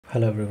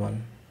Hello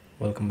everyone,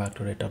 welcome back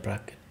to Data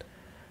Bracket.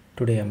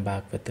 Today I'm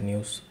back with a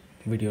new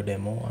video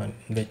demo in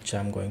which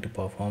I'm going to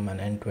perform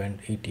an end-to-end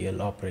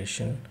ETL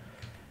operation.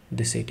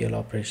 This ETL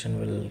operation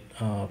will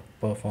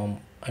perform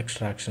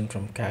extraction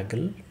from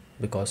Kaggle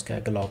because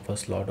Kaggle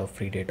offers a lot of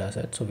free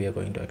datasets. So we are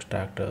going to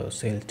extract a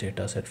sales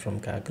dataset from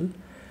Kaggle,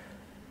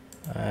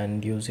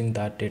 and using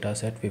that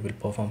dataset we will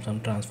perform some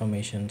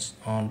transformations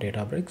on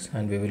Databricks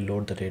and we will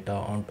load the data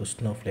onto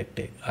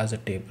Snowflake as a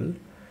table.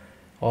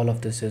 All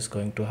of this is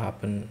going to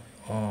happen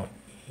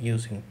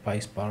using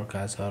Pyspark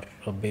as our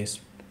base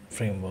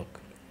framework.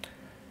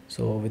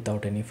 So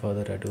without any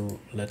further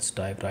ado, let's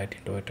dive right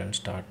into it and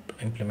start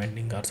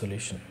implementing our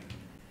solution.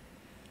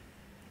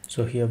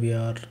 So here we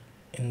are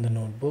in the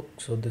notebook.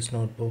 So this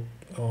notebook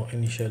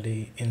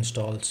initially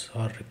installs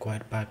our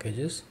required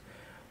packages.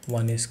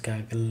 One is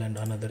Kaggle and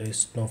another is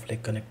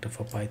Snowflake connector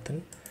for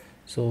Python.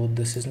 So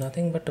this is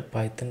nothing but a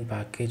Python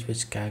package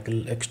which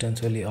Kaggle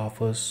extensively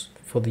offers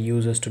for the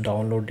users to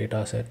download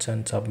datasets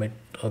and submit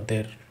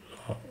their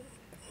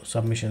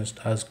submissions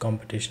as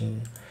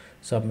competition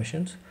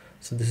submissions.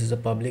 So this is a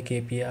public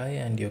API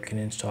and you can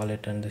install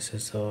it, and this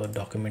is a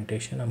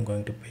documentation. I'm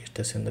going to paste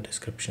this in the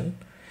description.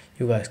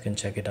 You guys can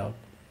check it out.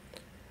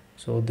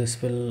 So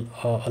this will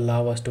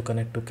allow us to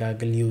connect to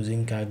Kaggle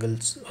using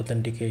Kaggle's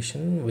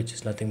authentication, which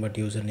is nothing but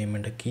username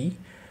and a key.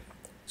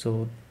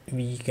 So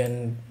we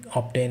can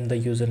obtain the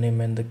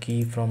username and the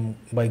key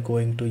by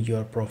going to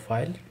your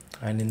profile,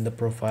 and in the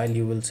profile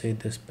you will see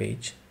this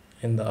page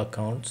in the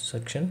accounts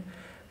section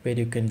where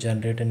you can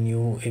generate a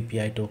new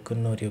API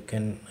token, or you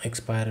can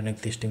expire an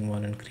existing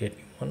one and create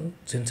new one.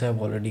 Since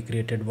I've already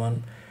created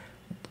one,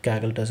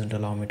 Kaggle doesn't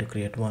allow me to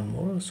create one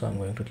more, so I'm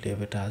going to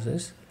leave it as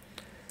is.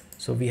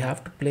 So we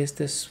have to place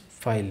this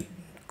file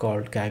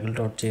called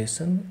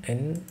kaggle.json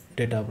in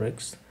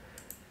Databricks.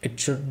 It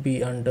should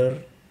be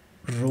under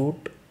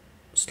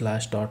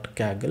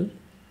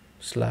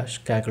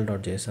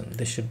root/.kaggle/kaggle.json.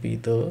 This should be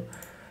the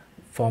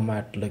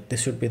format, like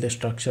this should be the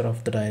structure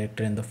of the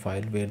directory in the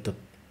file where the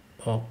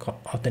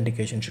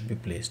authentication should be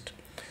placed.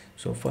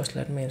 So first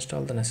let me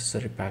install the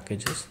necessary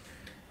packages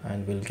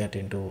and we'll get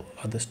into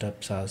other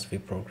steps as we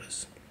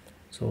progress.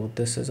 So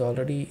this is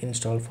already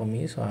installed for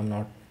me, so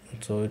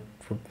it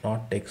would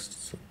not take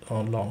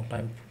a long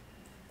time.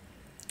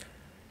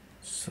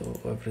 So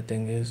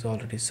everything is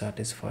already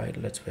satisfied.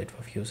 Let's wait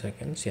for a few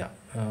seconds.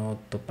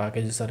 The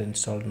packages are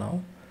installed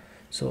now.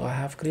 So I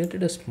have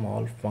created a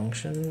small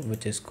function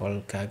which is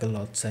called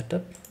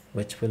Kaggle.setup,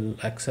 which will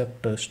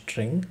accept a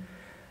string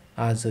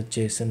as a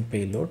JSON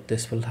payload.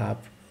 This will have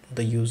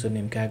the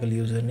username, Kaggle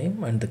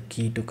username, and the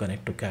key to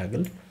connect to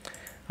Kaggle.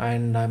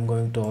 And I'm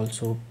going to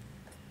also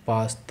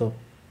pass the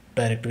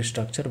directory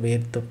structure where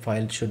the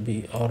file should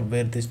be, or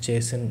where this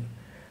JSON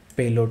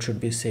payload should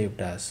be saved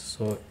as.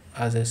 So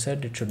as I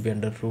said, it should be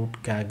under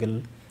root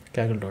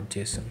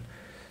kaggle.json.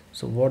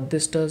 So what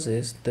this does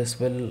is this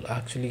will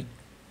actually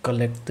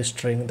collect the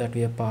string that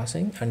we are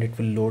passing and it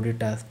will load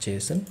it as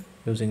JSON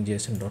using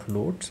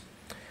json.loads,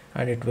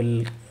 and it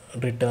will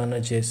return a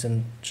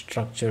JSON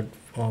structured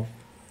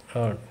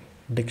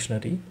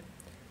dictionary.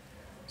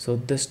 So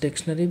this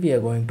dictionary we are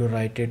going to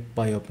write it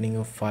by opening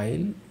a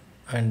file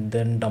and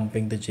then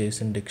dumping the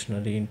JSON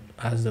dictionary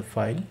as the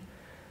file,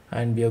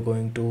 and we are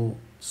going to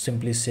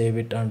simply save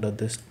it under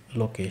this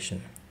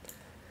location,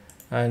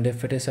 and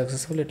if it is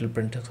successful it will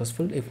print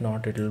successful. If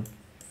not, it will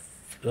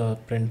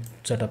print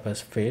setup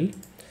as failed.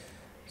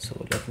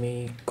 So let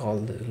me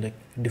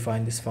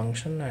define this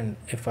function, and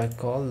if I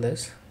call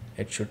this,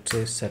 it should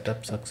say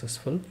setup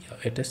successful.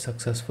 It is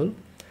successful.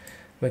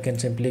 We can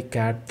simply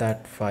cat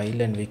that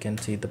file and we can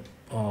see the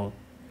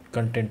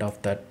content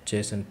of that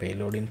JSON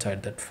payload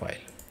inside that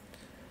file.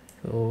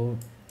 So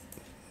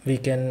we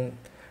can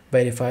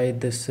verify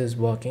this is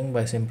working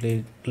by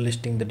simply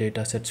listing the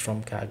datasets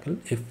from Kaggle.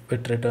 If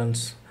it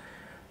returns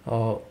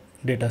a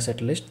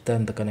dataset list,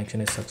 then the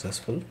connection is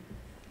successful.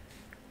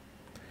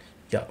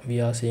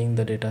 We are seeing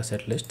the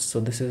dataset list.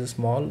 So this is a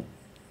small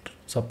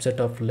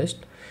subset of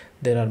list.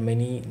 There are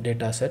many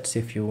datasets.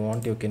 If you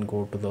want, you can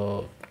go to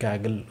the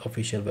Kaggle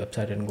official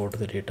website and go to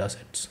the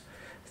datasets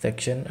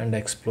section and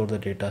explore the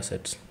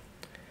datasets.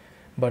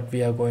 But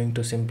we are going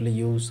to simply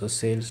use a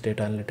sales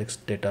data analytics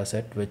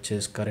dataset which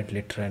is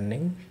currently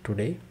trending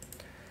today.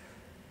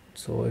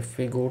 So if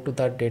we go to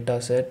that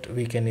dataset,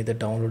 we can either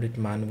download it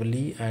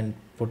manually and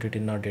put it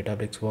in our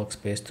Databricks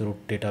workspace through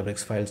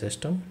Databricks file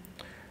system,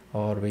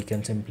 or we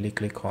can simply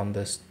click on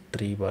this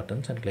 3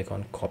 buttons and click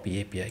on copy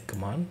API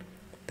command.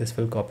 This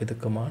will copy the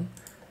command,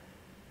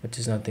 which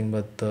is nothing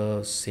but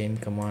the same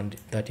command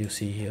that you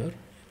see here.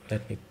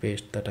 Let me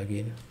paste that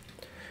again.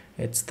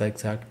 It's the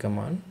exact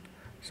command.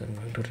 So I'm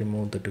going to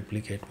remove the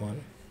duplicate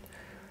one,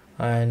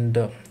 and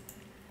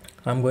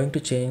I'm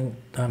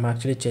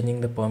actually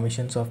changing the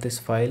permissions of this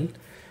file,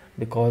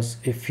 because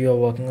if you are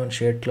working on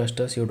shared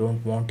clusters, you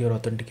don't want your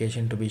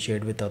authentication to be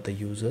shared with other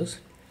users.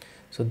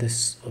 So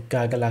this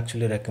Kaggle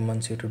actually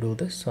recommends you to do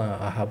this, so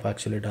I have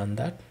actually done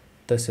that.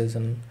 This is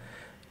a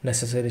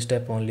necessary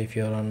step only if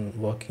you are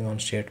working on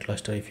shared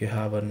cluster. If you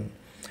have an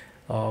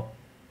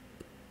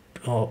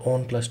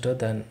own cluster,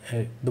 then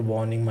the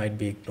warning might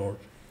be ignored.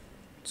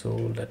 So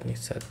let me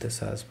set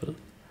this as well.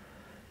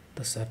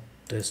 The set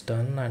is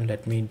done, and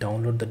let me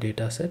download the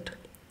dataset.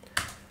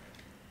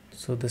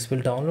 So this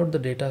will download the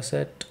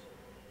dataset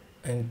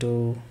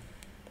into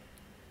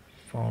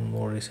found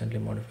more recently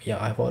modified.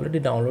 Yeah, I've already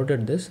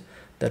downloaded this,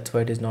 that's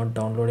why it is not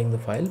downloading the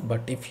file.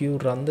 But if you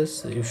run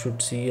this, you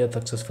should see a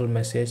successful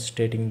message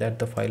stating that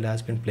the file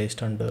has been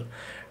placed under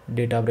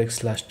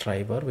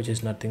Databricks/driver, which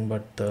is nothing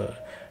but the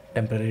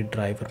temporary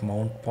driver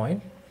mount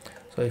point.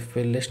 So if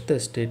we list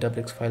this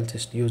Databricks file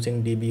just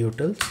using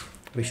dbutils,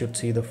 we should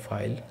see the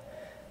file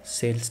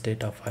sales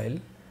data file.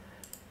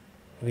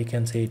 We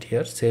can see it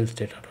here, sales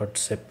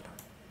data.zip.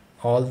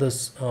 All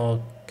this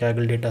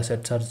Kaggle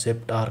datasets are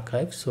zipped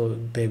archives, so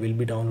they will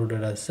be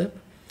downloaded as zip.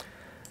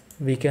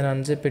 We can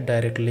unzip it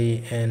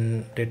directly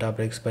in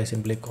Databricks by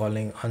simply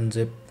calling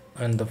unzip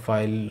and the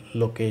file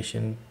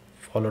location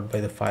followed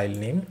by the file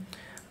name.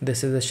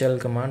 This is the shell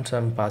command, so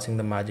I'm passing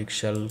the magic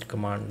shell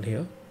command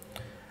here.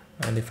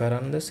 And if I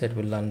run this, it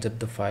will unzip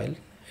the file.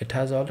 It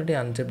has already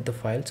unzipped the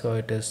file, so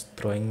it is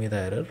throwing me the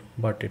error,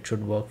 but it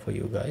should work for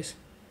you guys.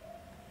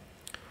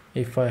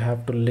 If I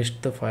have to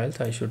list the files,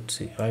 I should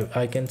see,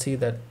 I can see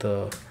that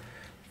the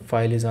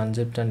file is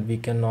unzipped, and we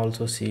can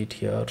also see it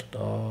here.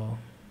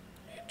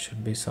 It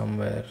should be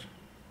somewhere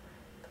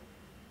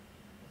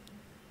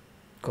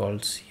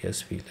called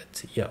CSV. Let's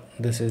see. Yeah,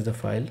 this is the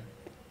file,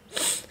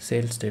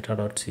 sales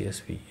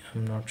data.csv.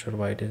 I'm not sure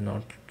why it is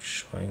not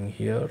showing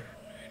here.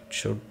 It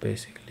should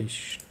basically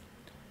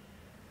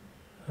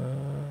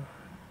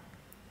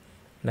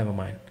never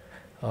mind.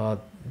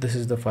 This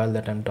is the file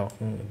that I'm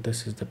talking,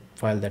 this is the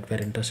file that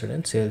we're interested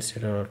in, sales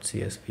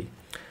data.csv.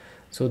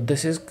 so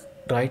this is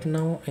right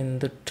now in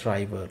the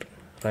driver,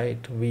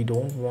 right? We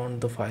don't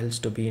want the files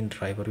to be in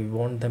driver, we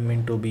want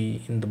them to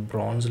be in the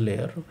bronze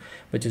layer,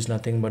 which is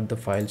nothing but the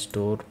file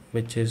store,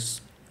 which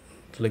is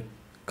like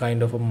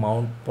kind of a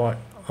mount point,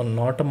 or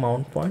not a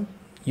mount point.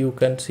 You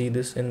can see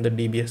this in the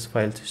DBS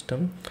file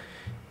system.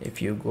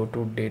 If you go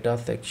to data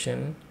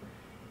section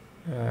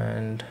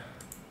and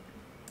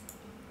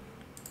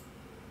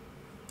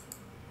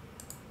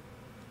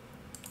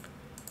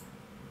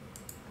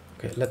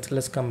okay,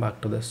 let's come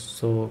back to this.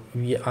 So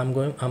I'm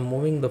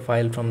moving the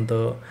file from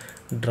the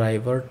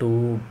driver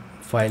to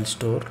file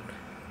store.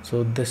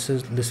 So this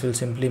will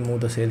simply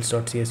move the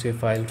sales.csv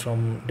file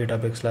from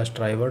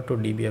database/driver to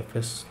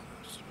dbfs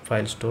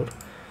file store,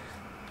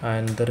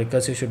 and the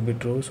recursive should be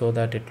true so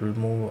that it will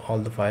move all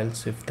the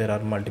files if there are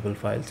multiple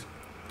files.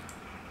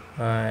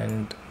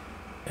 And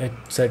it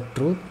said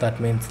true, that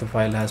means the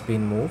file has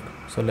been moved.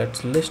 So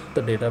let's list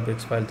the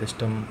Databricks file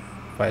system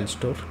file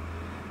store,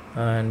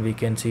 and we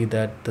can see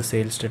that the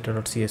sales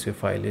data.csv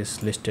file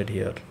is listed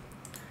here,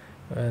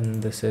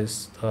 and this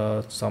is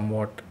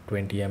somewhat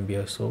 20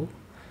 MB or so.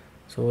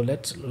 So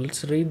let's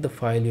read the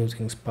file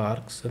using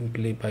Spark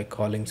simply by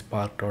calling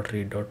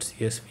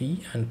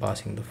spark.read.csv and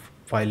passing the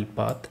file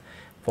path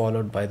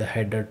followed by the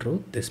header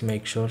truth. This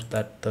makes sure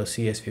that the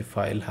CSV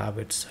file have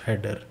its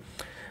header,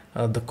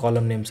 the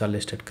column names are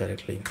listed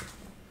correctly.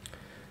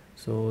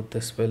 So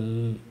this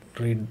will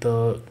read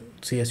the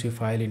CSV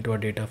file into a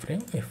data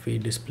frame. If we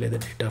display the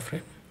data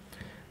frame,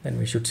 then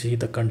we should see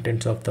the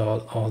contents of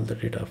all the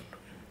data.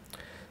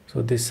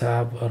 So this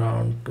have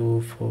around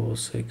 2, 4,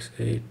 6,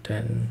 8,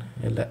 10,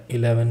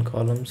 11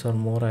 columns or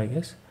more, I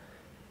guess.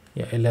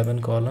 Yeah,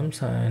 11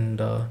 columns, and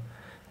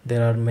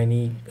there are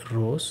many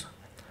rows.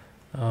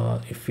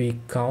 If we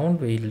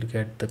count, we'll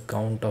get the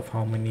count of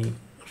how many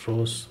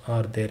rows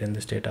are there in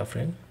this data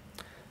frame.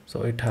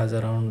 So it has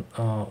around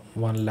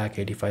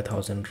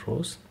 1,85,000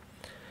 rows.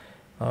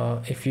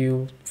 If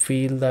you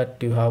feel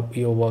that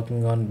you're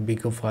working on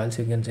bigger files,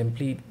 you can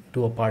simply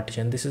do a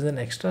partition. This is an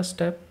extra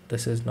step.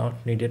 This is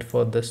not needed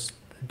for this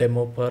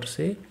demo per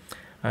se,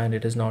 and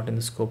it is not in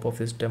the scope of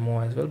this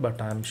demo as well,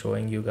 but I'm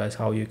showing you guys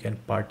how you can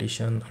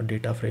partition a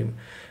data frame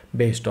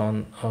based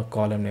on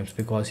column names,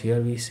 because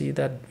here we see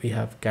that we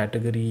have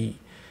category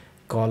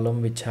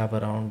column which have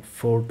around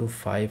 4 to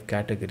 5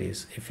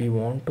 categories. If we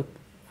want to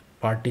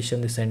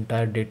partition this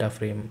entire data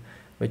frame,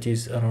 which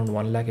is around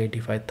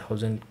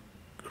 1,85,000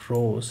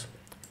 rows,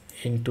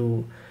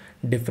 into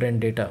different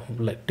data,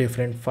 like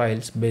different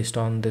files based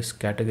on this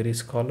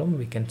categories column,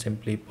 we can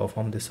simply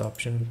perform this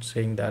option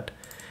saying that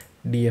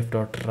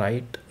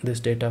df.write this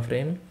data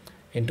frame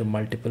into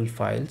multiple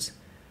files.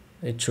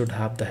 It should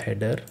have the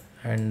header,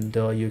 and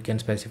you can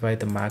specify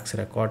the max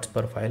records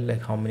per file,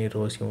 like how many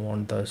rows you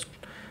want the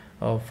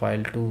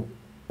file to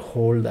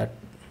hold that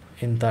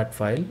in that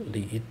file.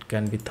 It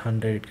can be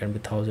 100, it can be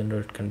 1,000,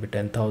 or it can be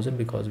 10,000,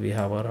 because we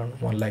have around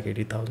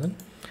 1,80,000,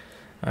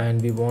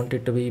 and we want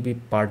it to be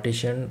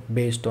partitioned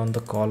based on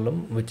the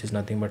column, which is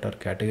nothing but our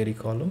category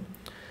column.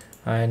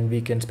 And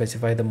we can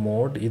specify the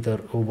mode, either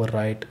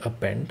overwrite,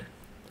 append,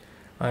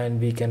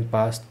 and we can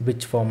pass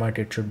which format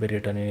it should be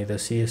written in, either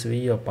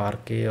CSV or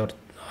Parquet or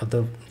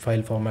other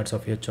file formats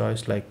of your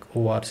choice, like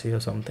ORC or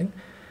something,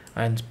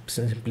 and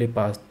simply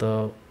pass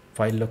the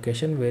file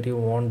location where you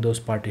want those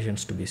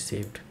partitions to be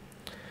saved,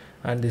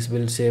 and this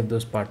will save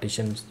those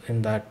partitions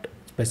in that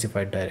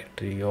specified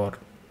directory or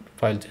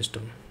file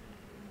system.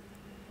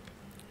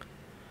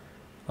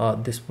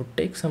 This would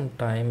take some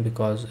time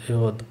because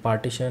the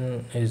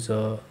partition is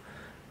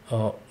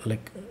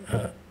like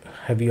a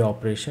heavy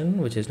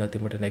operation, which is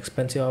nothing but an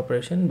expensive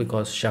operation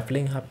because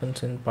shuffling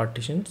happens in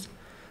partitions.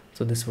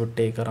 So this would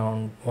take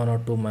around 1 or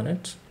 2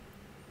 minutes.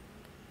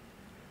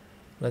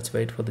 Let's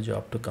wait for the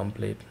job to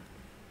complete.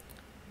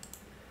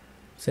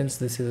 Since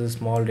this is a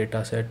small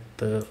data set,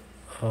 the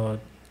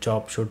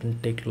job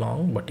shouldn't take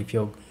long, but if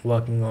you're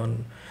working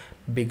on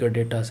bigger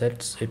data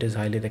sets, it is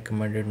highly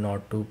recommended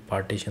not to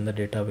partition the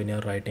data when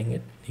you're writing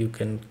it. You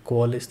can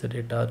coalesce the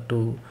data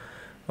to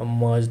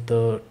merge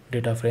the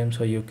data frame,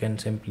 so you can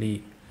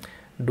simply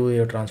do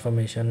your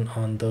transformation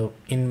on the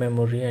in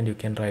memory and you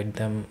can write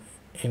them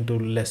into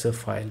lesser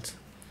files,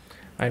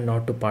 and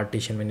not to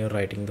partition when you're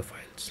writing the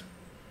files.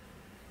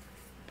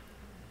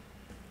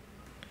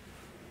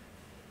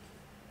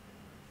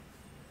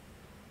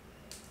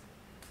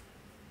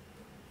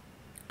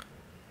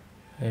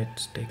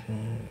 It's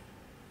taking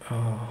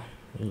a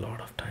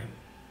lot of time.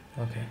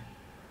 Okay,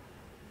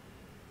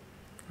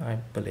 I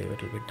believe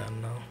it will be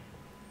done now.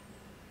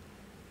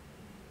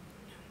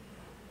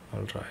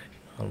 All right,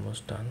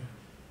 almost done.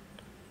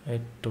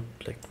 It took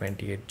like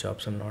 28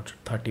 jobs and not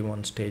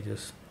 31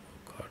 stages.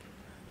 Oh god,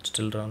 it's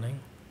still running.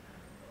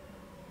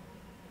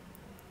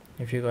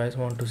 If you guys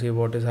want to see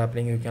what is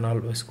happening, you can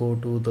always go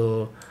to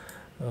the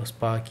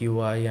Spark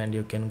UI and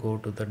you can go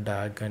to the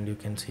DAG and you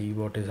can see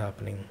what is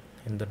happening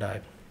in the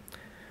DAG,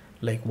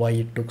 like why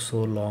it took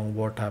so long,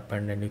 what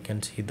happened, and you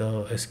can see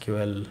the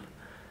SQL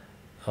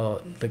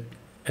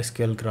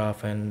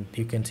graph, and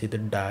you can see the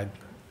DAG.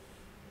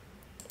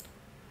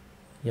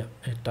 Yeah,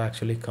 it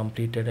actually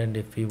completed. And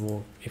if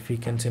we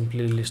can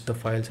simply list the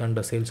files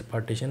under sales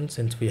partition,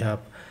 since we have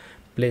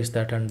placed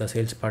that under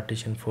sales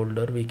partition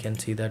folder, we can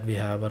see that we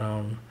have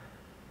around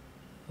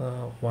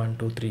 1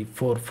 2 3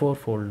 4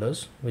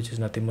 folders, which is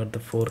nothing but the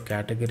 4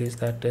 categories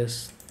that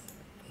is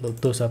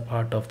those are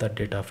part of that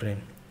data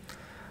frame.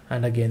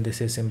 And again,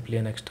 this is simply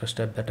an extra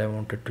step that I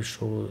wanted to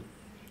show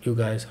you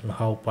guys on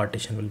how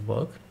partition will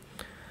work.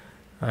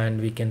 And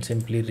we can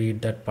simply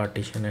read that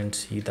partition and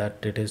see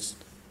that it is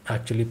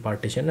actually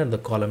partition, and the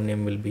column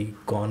name will be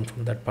gone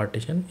from that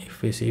partition.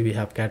 If we see, we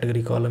have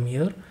category column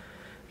here.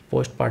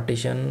 Post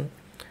partition,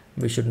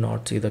 we should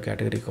not see the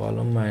category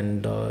column,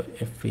 and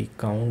if we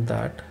count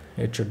that,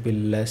 it should be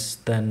less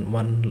than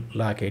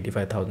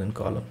 1,85,000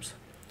 columns.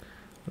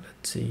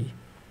 Let's see.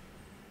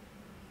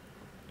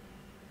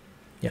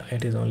 Yeah,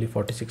 it is only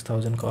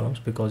 46,000 columns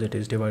because it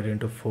is divided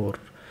into 4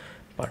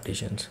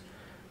 partitions.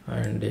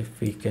 And if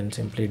we can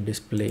simply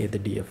display the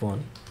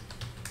df1,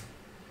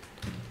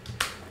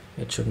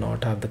 it should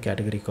not have the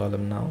category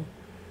column now.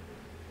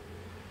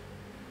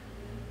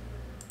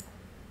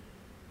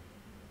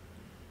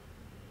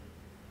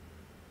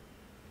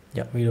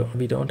 Yeah,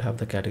 we don't have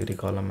the category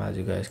column. As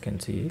you guys can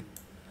see,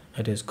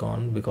 it is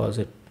gone because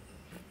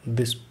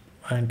this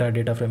entire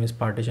data frame is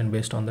partitioned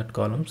based on that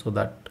column, so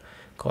that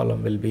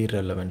column will be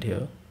relevant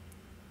here.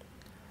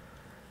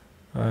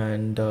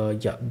 And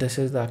yeah, this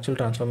is the actual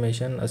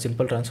transformation, a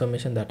simple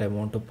transformation that I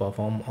want to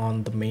perform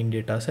on the main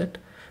data set,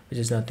 which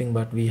is nothing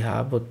but we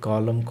have a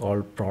column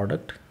called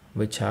product,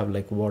 which have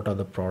like what are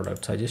the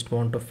products. I just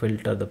want to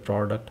filter the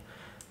product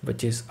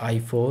which is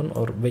iPhone,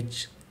 or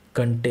which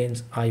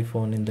contains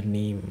iPhone in the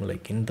name,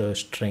 like in the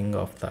string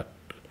of that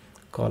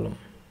column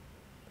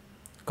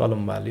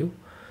value.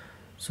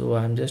 So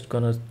I'm just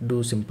gonna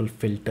do simple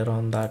filter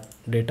on that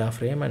data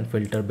frame and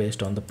filter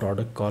based on the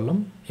product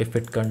column. If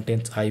it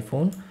contains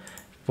iPhone,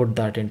 put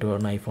that into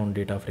an iPhone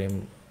data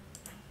frame.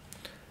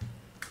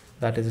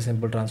 That is a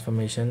simple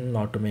transformation.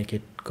 Not to make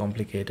it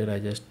complicated, I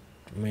just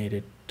made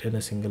it in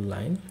a single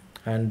line.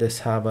 And this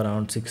have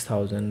around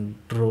 6,000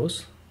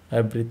 rows.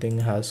 Everything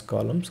has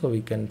columns, so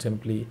we can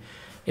simply,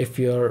 if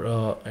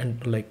your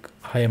and like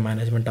higher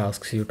management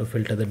asks you to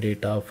filter the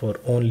data for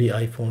only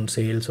iPhone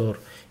sales, or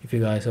if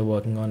you guys are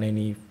working on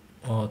any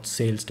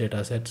sales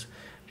data sets,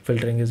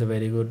 filtering is a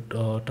very good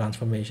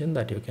transformation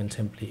that you can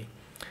simply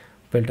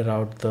filter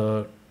out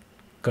the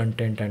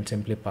content and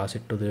simply pass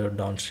it to your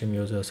downstream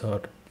users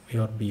or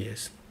your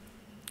BAs.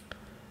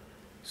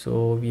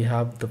 So we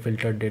have the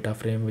filtered data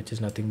frame, which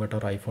is nothing but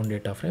our iPhone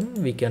data frame.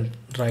 We can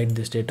write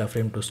this data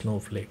frame to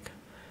Snowflake.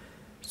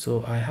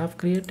 So I have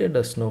created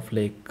a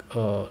Snowflake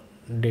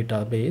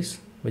database,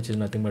 which is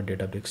nothing but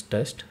Databricks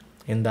test.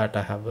 In that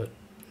I have a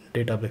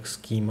Databricks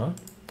schema.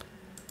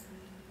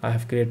 I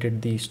have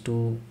created these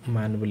two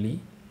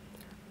manually,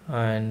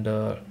 and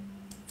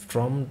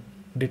from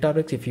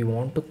Databricks, if you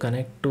want to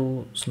connect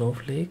to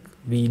Snowflake,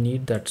 we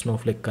need that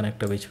Snowflake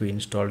connector which we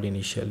installed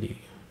initially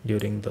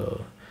during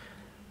the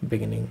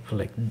beginning,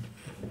 like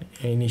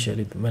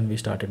initially when we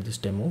started this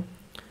demo.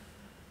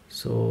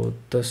 So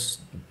this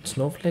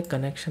Snowflake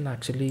connection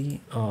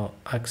actually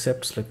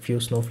accepts like few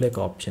Snowflake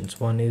options.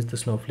 One is the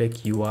Snowflake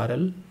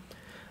URL,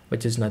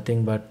 which is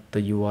nothing but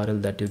the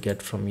URL that you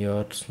get from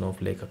your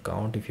Snowflake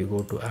account. If you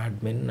go to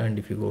admin and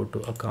if you go to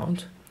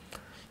accounts,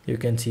 You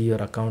can see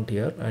your account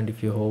here, and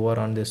if you hover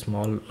on this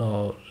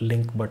small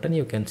link button,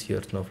 you can see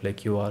your Snowflake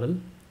URL.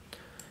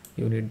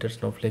 You need the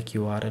Snowflake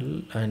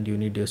URL and you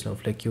need your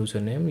Snowflake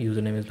username.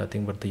 Username is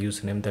nothing but the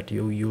username that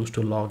you use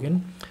to log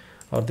in,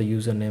 or the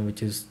username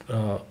which is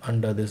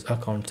under this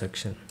account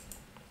section,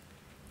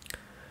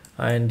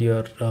 and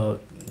your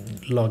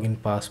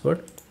login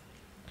password.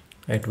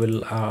 It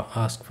will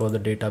ask for the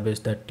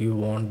database that you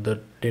want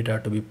the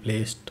data to be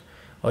placed,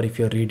 or if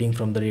you're reading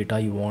from the data,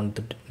 you want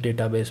the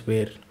database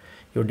where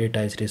your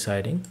data is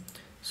residing.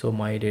 So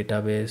my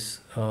database,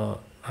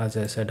 as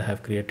I said, I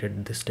have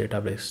created this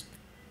database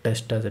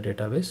test as a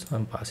database.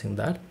 I'm passing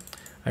that,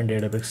 and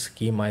Databricks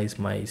schema is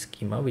my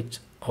schema, which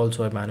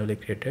also I manually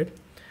created.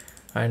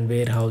 And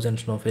warehouse and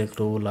Snowflake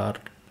role are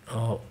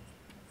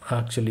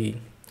actually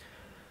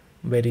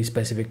very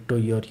specific to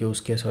your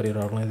use case or your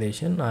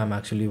organization. I'm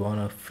actually on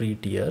a free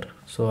tier,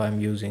 so I'm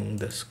using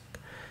this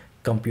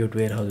compute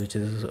warehouse, which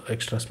is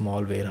extra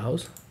small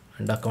warehouse,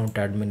 and account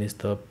admin is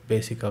the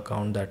basic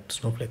account that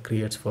Snowflake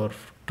creates for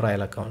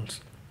trial accounts.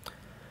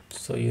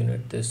 So you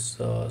need this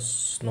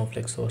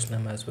Snowflake source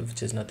name as well,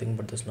 which is nothing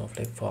but the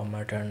Snowflake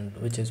format, and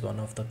which is one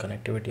of the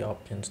connectivity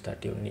options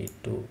that you need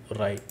to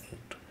write,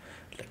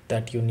 like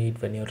that you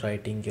need when you're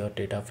writing your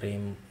data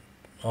frame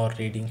or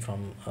reading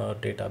from a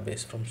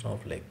database from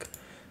Snowflake.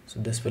 So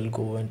this will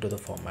go into the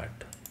format.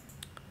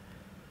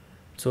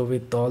 So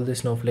with all the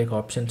Snowflake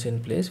options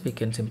in place, we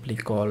can simply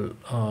call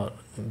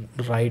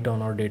write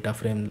on our data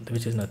frame,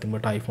 which is nothing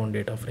but iPhone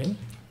data frame.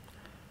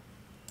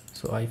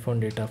 So iPhone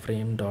data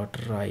frame dot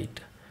write.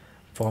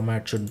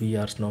 Format should be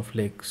our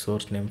Snowflake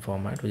source name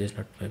format, which is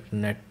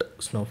net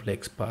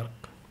Snowflake Spark.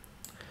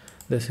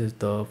 This is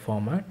the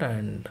format,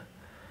 and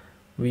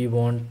we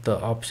want the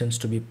options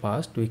to be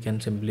passed. We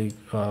can simply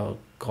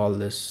call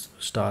this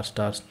star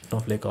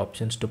Snowflake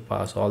options to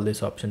pass all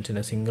these options in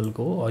a single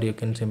go, or you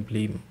can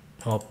simply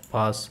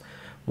pass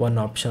one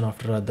option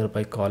after other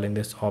by calling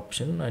this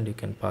option, and you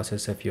can pass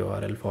SF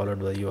URL followed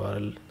by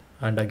URL,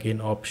 and again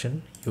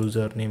option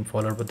username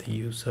followed by the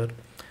user.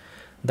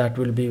 That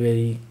will be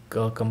very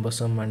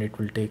cumbersome, and it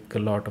will take a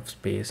lot of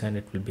space, and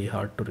it will be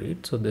hard to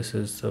read. So this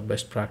is the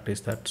best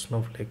practice that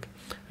Snowflake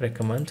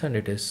recommends, and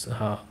it is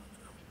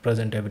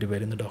present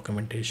everywhere in the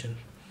documentation.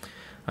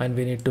 And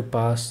we need to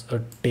pass a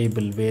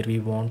table where we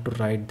want to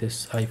write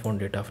this iPhone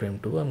data frame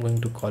to. I'm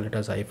going to call it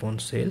as iPhone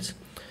sales.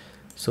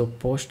 So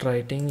post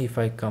writing, if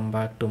I come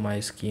back to my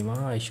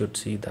schema, I should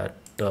see that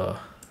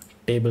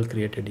table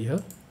created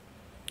here,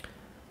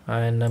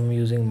 and I'm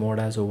using mode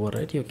as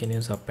override. You can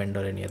use append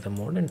or any other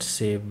mode, and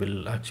save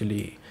will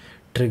actually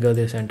trigger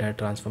this entire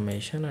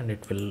transformation, and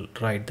it will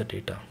write the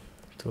data.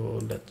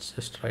 So let's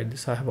just write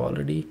this. I have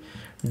already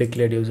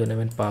declared username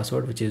and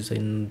password, which is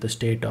in the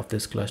state of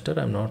this cluster.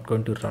 I'm not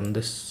going to run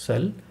this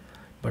cell,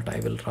 but I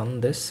will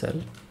run this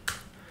cell,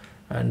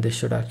 and this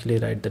should actually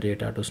write the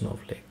data to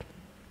Snowflake.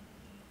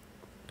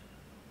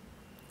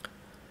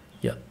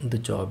 Yeah, the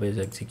job is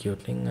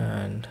executing,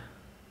 and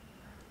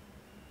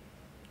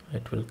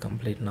it will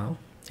complete now.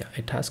 Yeah,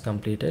 it has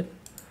completed,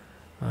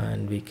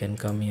 and we can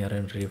come here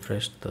and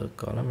refresh the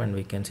column, and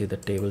we can see the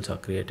tables are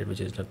created,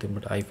 which is nothing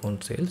but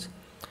iPhone sales.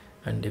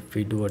 And if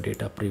we do a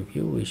data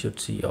preview, we should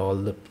see all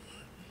the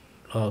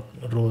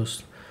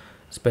rows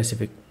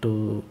specific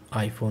to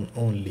iPhone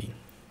only.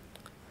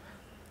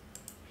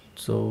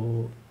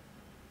 So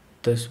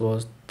this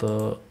was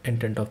the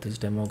intent of this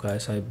demo,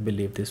 guys. I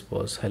believe this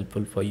was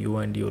helpful for you,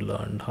 and you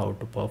learned how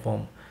to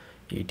perform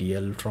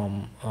ETL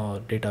from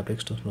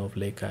Databricks to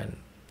Snowflake and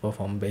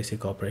perform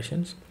basic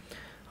operations.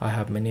 I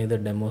have many other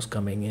demos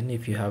coming in.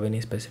 If you have any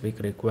specific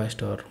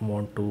request or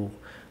want to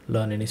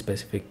learn any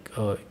specific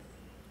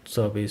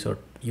service or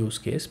use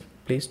case,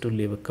 please do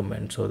leave a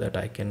comment so that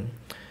I can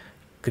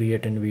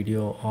create a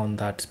video on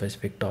that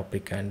specific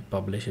topic and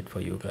publish it for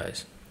you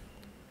guys.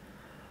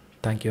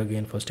 Thank you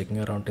again for sticking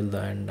around till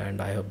the end,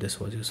 and I hope this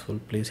was useful.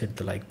 Please hit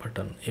the like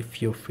button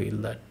if you feel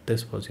that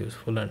this was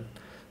useful, and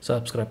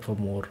subscribe for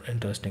more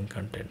interesting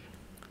content.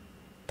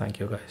 Thank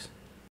you guys.